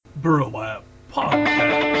Burlap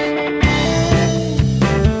Podcast.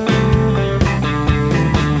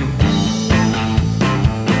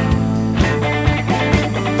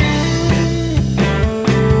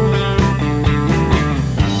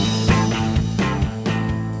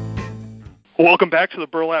 Welcome back to the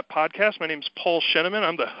Burlap Podcast. My name is Paul Sheneman.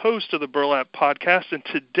 I'm the host of the Burlap Podcast, and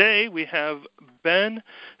today we have Ben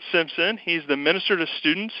Simpson. He's the minister to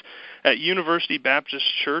students at University Baptist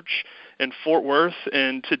Church in Fort Worth,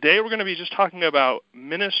 and today we're going to be just talking about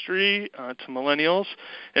ministry to millennials,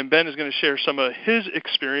 and Ben is going to share some of his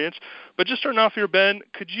experience. But just starting off here, Ben,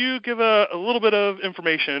 could you give a little bit of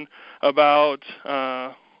information about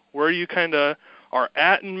where you kind of are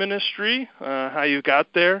at in ministry, how you got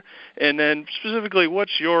there, and then specifically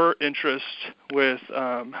what's your interest with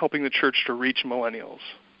helping the church to reach millennials?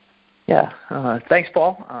 Yeah, thanks,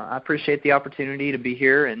 Paul. I appreciate the opportunity to be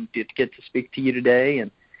here and get to speak to you today,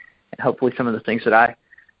 and hopefully some of the things that I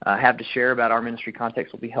have to share about our ministry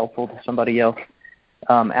context will be helpful to somebody else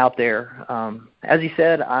out there. As you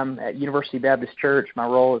said, I'm at University Baptist Church. My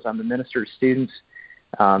role is I'm the minister to students.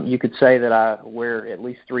 You could say that I wear at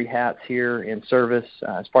least 3 hats here in service.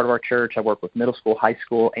 As part of our church, I work with middle school, high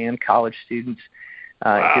school, and college students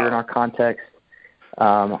here in our context.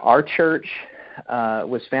 Our church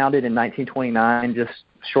was founded in 1929, just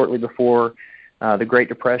shortly before the Great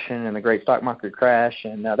Depression and the Great Stock Market crash,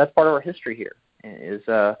 and that's part of our history here, is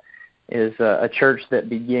a church that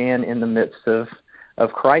began in the midst of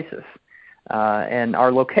crisis. And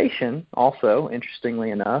our location, also, interestingly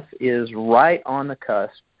enough, is right on the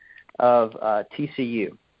cusp of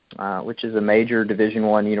TCU, which is a major Division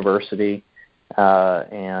I university.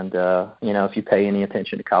 And if you pay any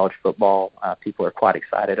attention to college football, people are quite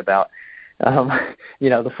excited about,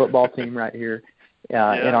 the football team right here in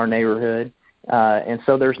our neighborhood. And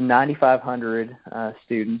so there's 9,500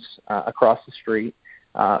 students across the street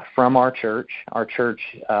from our church. Our church,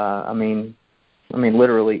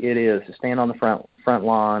 literally, it is to stand on the front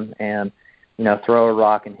lawn and, throw a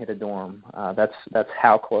rock and hit a dorm. That's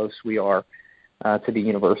how close we are to the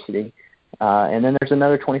university. And then there's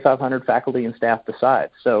another 2,500 faculty and staff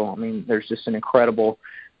besides. So, there's just an incredible,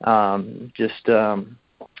 a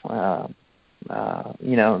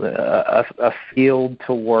field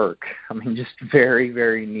to work. Just very,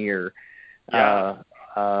 very near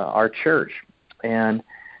our church. And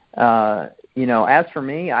as for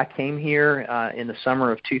me, I came here in the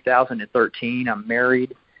summer of 2013. I'm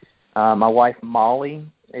married. My wife, Molly,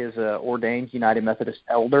 is an ordained United Methodist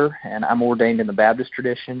elder, and I'm ordained in the Baptist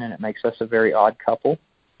tradition, and it makes us a very odd couple.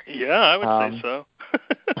 Yeah, I would say so.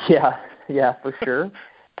 yeah, for sure.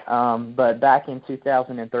 But back in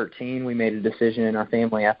 2013, we made a decision in our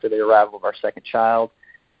family after the arrival of our second child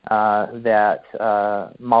that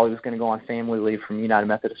Molly was going to go on family leave from United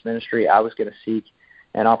Methodist Ministry. I was going to seek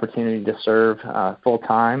an opportunity to serve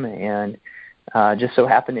full-time, and just so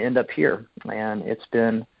happened to end up here. And it's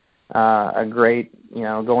been a great,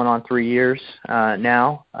 going on 3 years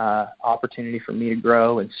now, opportunity for me to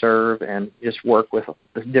grow and serve and just work with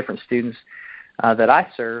the different students that I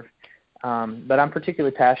serve. But I'm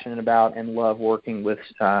particularly passionate about and love working with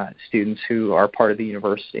students who are part of the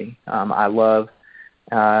university. I love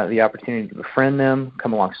the opportunity to befriend them,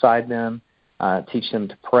 come alongside them, teach them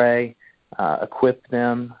to pray, equip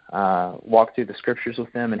them, walk through the scriptures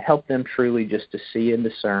with them, and help them truly just to see and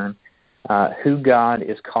discern who God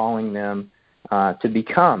is calling them to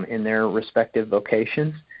become in their respective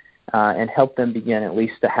vocations, and help them begin at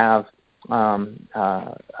least to have a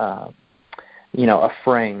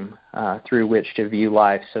frame through which to view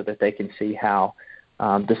life so that they can see how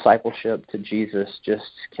discipleship to Jesus just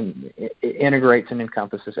integrates and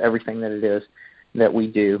encompasses everything that it is that we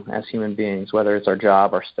do as human beings, whether it's our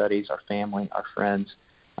job, our studies, our family, our friends,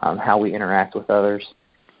 how we interact with others.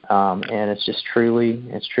 And it's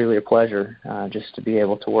truly a pleasure just to be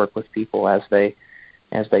able to work with people as they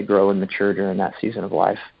grow and mature during that season of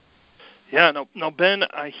life. Yeah, now Ben,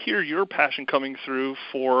 I hear your passion coming through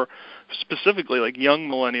for specifically like young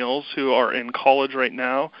millennials who are in college right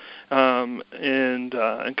now, and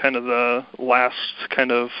kind of the last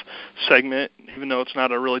kind of segment, even though it's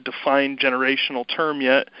not a really defined generational term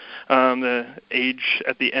yet. The age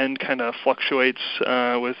at the end kind of fluctuates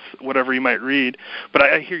with whatever you might read. But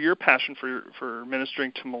I hear your passion for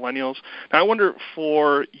ministering to millennials. Now, I wonder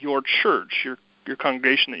for your church, your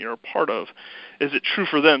congregation that you're a part of, is it true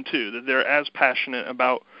for them too, that they're as passionate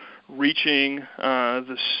about reaching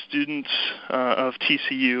the students of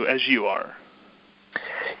TCU as you are?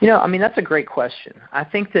 That's a great question. I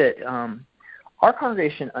think that our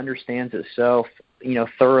congregation understands itself,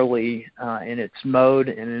 thoroughly in its mode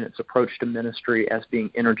and in its approach to ministry as being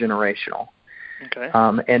intergenerational. Okay.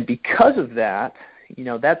 And because of that,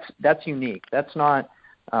 that's unique. That's not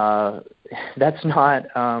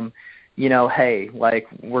hey, like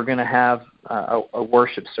we're going to have a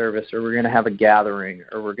worship service, or we're going to have a gathering,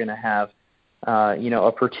 or we're going to have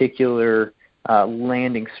a particular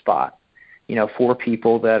landing spot, for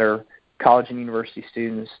people that are college and university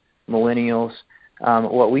students, millennials.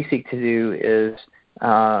 What we seek to do is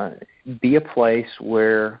be a place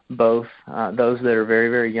where both those that are very,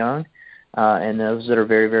 very young and those that are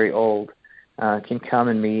very, very old can come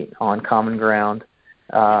and meet on common ground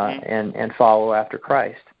and follow after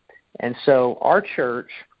Christ. And so our church,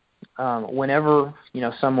 whenever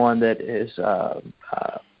someone that is a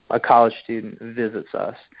college student visits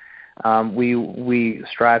us, we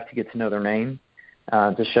strive to get to know their name,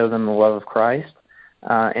 to show them the love of Christ,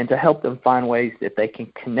 and to help them find ways that they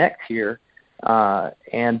can connect here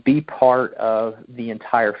and be part of the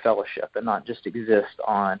entire fellowship, and not just exist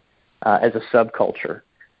on as a subculture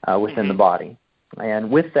within the body. And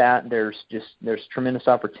with that, there's tremendous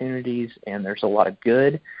opportunities, and there's a lot of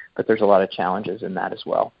good, but there's a lot of challenges in that as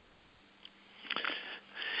well.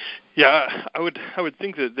 Yeah, I would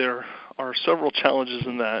think that there are several challenges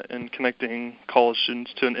in that, in connecting college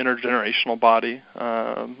students to an intergenerational body.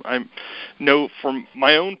 I know from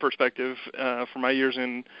my own perspective, from my years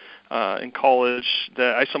in college,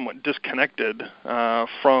 that I somewhat disconnected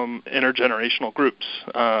from intergenerational groups,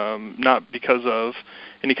 not because of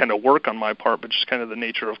any kind of work on my part, but just kind of the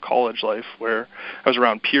nature of college life, where I was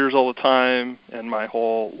around peers all the time, and my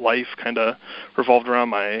whole life kind of revolved around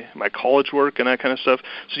my college work and that kind of stuff.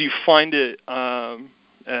 So do you find it a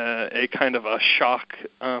kind of a shock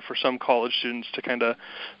for some college students to kind of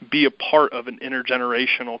be a part of an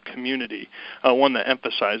intergenerational community, one that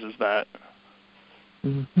emphasizes that?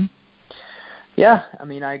 Mm-hmm. Yeah, I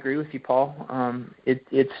mean, I agree with you, Paul.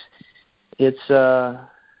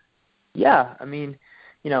 Yeah, I mean,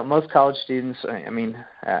 most college students,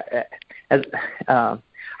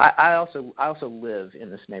 I also live in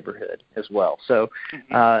this neighborhood as well. So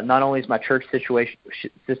not only is my church situation,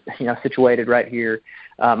 situated right here,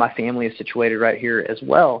 my family is situated right here as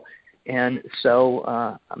well. And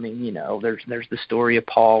so, there's the story of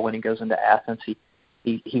Paul when he goes into Athens.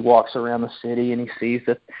 He walks around the city and he sees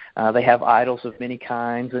that they have idols of many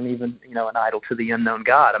kinds, and even an idol to the unknown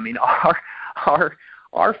God. I mean,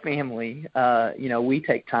 our family, we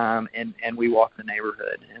take time and we walk the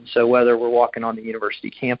neighborhood. And so whether we're walking on the university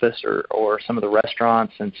campus or some of the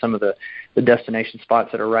restaurants and some of the destination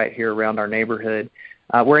spots that are right here around our neighborhood,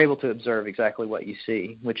 we're able to observe exactly what you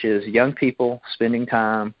see, which is young people spending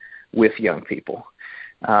time with young people.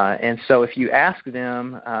 And so if you ask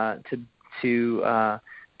them to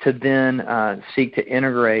then seek to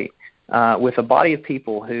integrate with a body of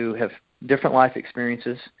people who have different life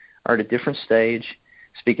experiences, are at a different stage,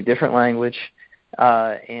 speak a different language,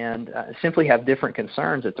 and simply have different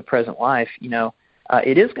concerns at the present life,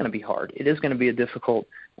 it is going to be hard. It is going to be a difficult.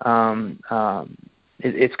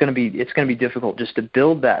 It's going to be difficult just to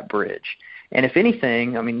build that bridge. And if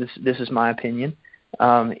anything, I mean, this is my opinion.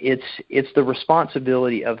 It's the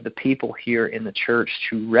responsibility of the people here in the church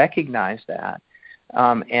to recognize that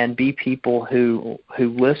and be people who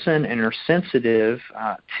listen and are sensitive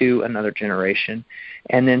to another generation,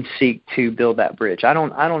 and then seek to build that bridge. I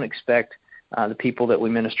don't expect the people that we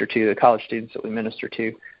minister to, the college students that we minister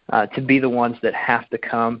to be the ones that have to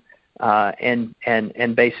come and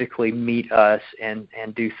basically meet us and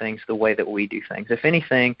do things the way that we do things. If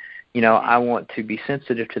anything, I want to be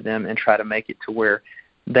sensitive to them and try to make it to where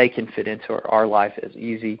they can fit into our life as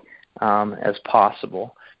easy as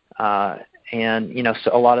possible. And,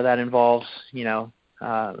 so a lot of that involves,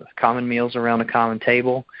 common meals around a common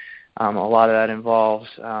table. A lot of that involves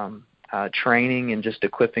training and just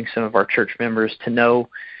equipping some of our church members to know,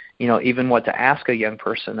 even what to ask a young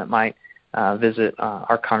person that might visit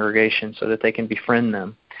our congregation, so that they can befriend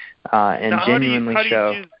them and now, genuinely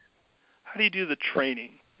show. How do you do the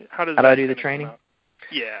training? How do I do the training?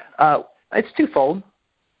 Yeah. It's twofold.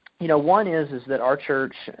 One is that our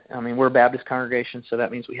church, we're a Baptist congregation, so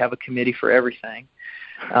that means we have a committee for everything.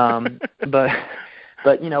 But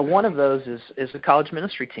one of those is the college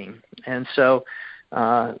ministry team. And so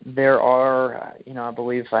there are, I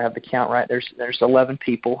believe if I have the count right, there's 11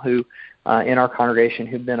 people who in our congregation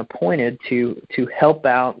who've been appointed to help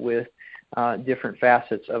out with different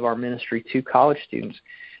facets of our ministry to college students.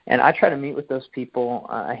 And I try to meet with those people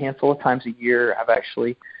a handful of times a year. I've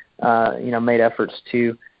actually, made efforts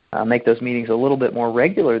to make those meetings a little bit more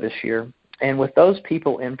regular this year. And with those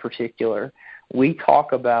people in particular, we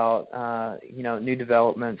talk about, new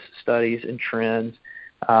developments, studies, and trends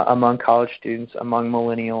among college students, among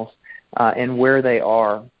millennials, and where they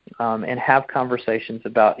are and have conversations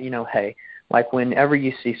about, hey, like whenever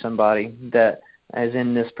you see somebody that is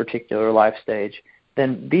in this particular life stage,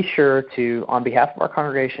 then be sure to, on behalf of our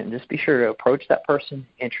congregation, just be sure to approach that person,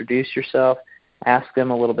 introduce yourself, ask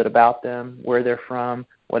them a little bit about them, where they're from,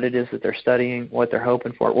 what it is that they're studying, what they're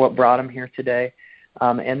hoping for, what brought them here today.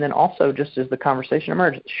 And then also, just as the conversation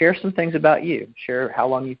emerges, share some things about you. Share how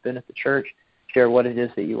long you've been at the church. Share what it is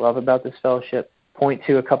that you love about this fellowship. Point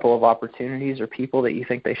to a couple of opportunities or people that you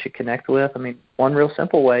think they should connect with. I mean, one real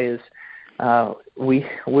simple way is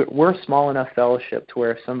we're a small enough fellowship to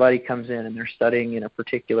where if somebody comes in and they're studying in a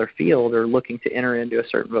particular field or looking to enter into a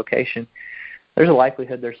certain vocation, there's a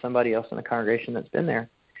likelihood there's somebody else in the congregation that's been there.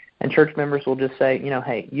 And church members will just say,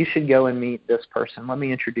 hey, you should go and meet this person. Let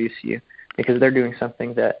me introduce you, because they're doing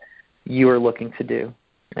something that you are looking to do.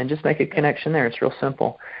 And just make a connection there. It's real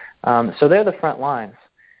simple. So they're the front lines.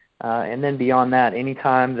 And then beyond that,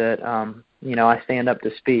 anytime that, I stand up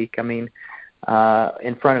to speak, in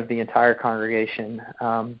front of the entire congregation,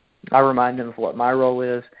 I remind them of what my role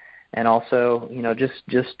is, and also,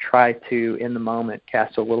 just try to, in the moment,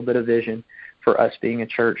 cast a little bit of vision for us being a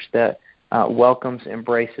church that welcomes,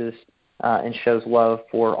 embraces, and shows love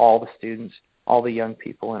for all the students, all the young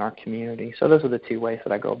people in our community. So those are the two ways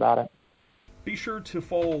that I go about it. Be sure to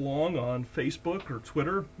follow along on Facebook or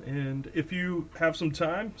Twitter, and if you have some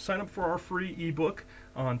time, sign up for our free ebook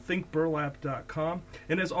on thinkburlap.com.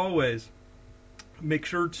 And as always, make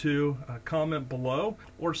sure to comment below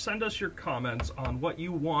or send us your comments on what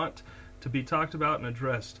you want to be talked about and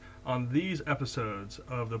addressed on these episodes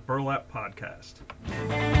of the Burlap Podcast.